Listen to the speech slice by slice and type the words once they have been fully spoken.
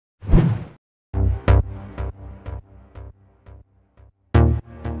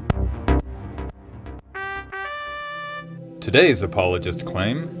Today's apologist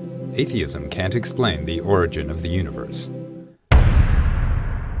claim: atheism can't explain the origin of the universe.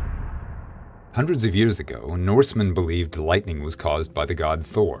 Hundreds of years ago, Norsemen believed lightning was caused by the god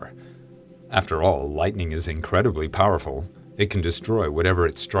Thor. After all, lightning is incredibly powerful. It can destroy whatever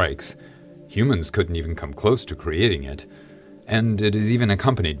it strikes. Humans couldn't even come close to creating it. And it is even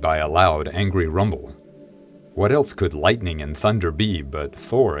accompanied by a loud, angry rumble. What else could lightning and thunder be but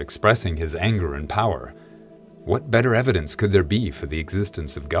Thor expressing his anger and power? What better evidence could there be for the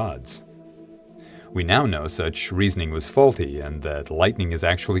existence of gods? We now know such reasoning was faulty and that lightning is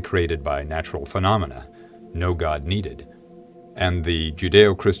actually created by natural phenomena, no god needed. And the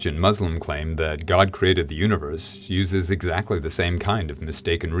Judeo-Christian Muslim claim that God created the universe uses exactly the same kind of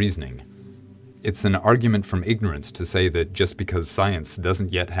mistaken reasoning. It's an argument from ignorance to say that just because science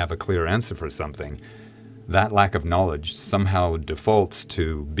doesn't yet have a clear answer for something, that lack of knowledge somehow defaults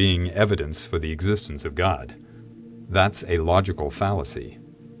to being evidence for the existence of God. That's a logical fallacy.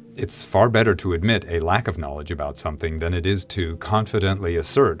 It's far better to admit a lack of knowledge about something than it is to confidently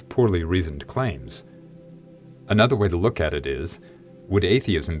assert poorly reasoned claims. Another way to look at it is, would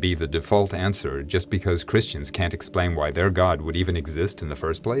atheism be the default answer just because Christians can't explain why their God would even exist in the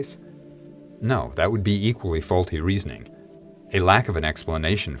first place? No, that would be equally faulty reasoning. A lack of an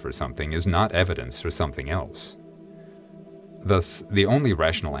explanation for something is not evidence for something else. Thus, the only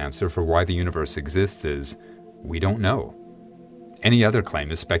rational answer for why the universe exists is, we don't know. Any other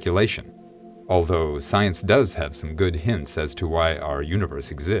claim is speculation, although science does have some good hints as to why our universe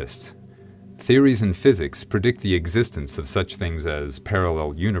exists. Theories in physics predict the existence of such things as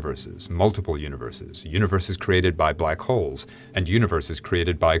parallel universes, multiple universes, universes created by black holes, and universes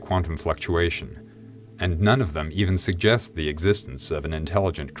created by quantum fluctuation. And none of them even suggest the existence of an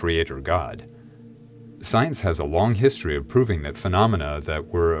intelligent creator God. Science has a long history of proving that phenomena that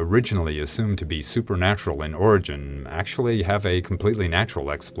were originally assumed to be supernatural in origin actually have a completely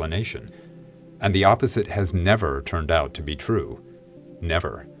natural explanation. And the opposite has never turned out to be true.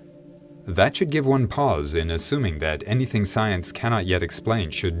 Never. That should give one pause in assuming that anything science cannot yet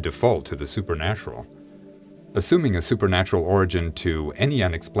explain should default to the supernatural. Assuming a supernatural origin to any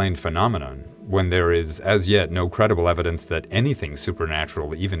unexplained phenomenon, when there is as yet no credible evidence that anything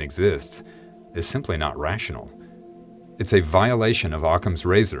supernatural even exists, is simply not rational. It's a violation of Occam's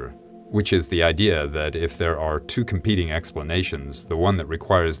razor, which is the idea that if there are two competing explanations, the one that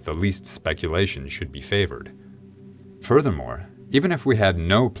requires the least speculation should be favored. Furthermore, even if we had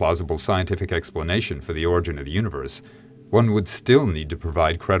no plausible scientific explanation for the origin of the universe, one would still need to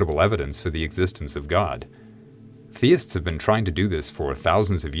provide credible evidence for the existence of God. Theists have been trying to do this for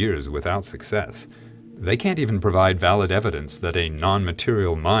thousands of years without success. They can't even provide valid evidence that a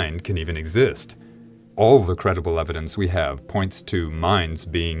non-material mind can even exist. All the credible evidence we have points to minds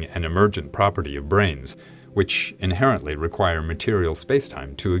being an emergent property of brains, which inherently require material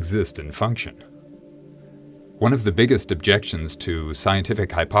spacetime to exist and function. One of the biggest objections to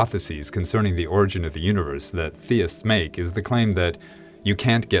scientific hypotheses concerning the origin of the universe that theists make is the claim that you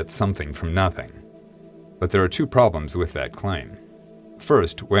can't get something from nothing. But there are two problems with that claim.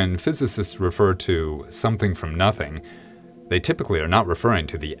 First, when physicists refer to something from nothing, they typically are not referring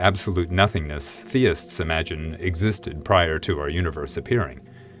to the absolute nothingness theists imagine existed prior to our universe appearing.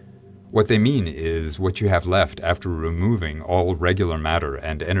 What they mean is what you have left after removing all regular matter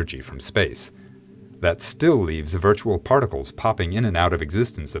and energy from space. That still leaves virtual particles popping in and out of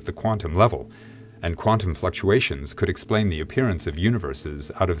existence at the quantum level, and quantum fluctuations could explain the appearance of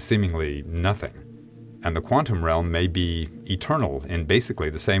universes out of seemingly nothing. And the quantum realm may be eternal in basically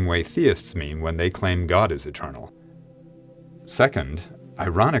the same way theists mean when they claim God is eternal. Second,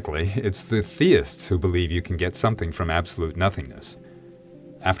 ironically, it's the theists who believe you can get something from absolute nothingness.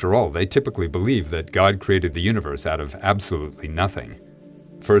 After all, they typically believe that God created the universe out of absolutely nothing.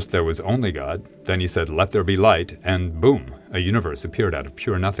 First there was only God, then he said, "Let there be light," and boom, a universe appeared out of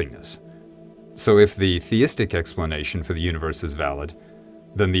pure nothingness. So if the theistic explanation for the universe is valid,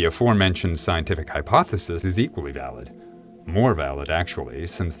 then the aforementioned scientific hypothesis is equally valid. More valid, actually,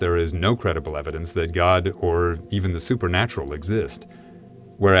 since there is no credible evidence that God or even the supernatural exist.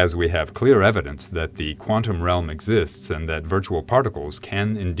 Whereas we have clear evidence that the quantum realm exists and that virtual particles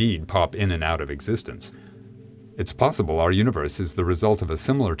can indeed pop in and out of existence. It's possible our universe is the result of a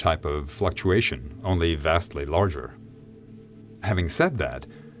similar type of fluctuation, only vastly larger. Having said that,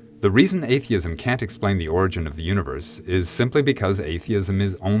 the reason atheism can't explain the origin of the universe is simply because atheism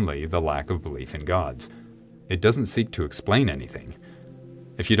is only the lack of belief in gods. It doesn't seek to explain anything.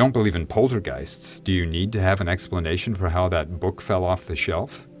 If you don't believe in poltergeists, do you need to have an explanation for how that book fell off the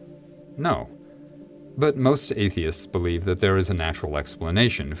shelf? No. But most atheists believe that there is a natural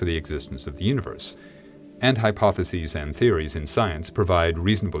explanation for the existence of the universe. and hypotheses and theories in science provide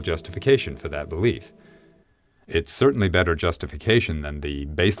reasonable justification for that belief. It's certainly better justification than the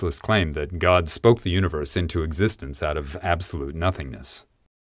baseless claim that God spoke the universe into existence out of absolute nothingness.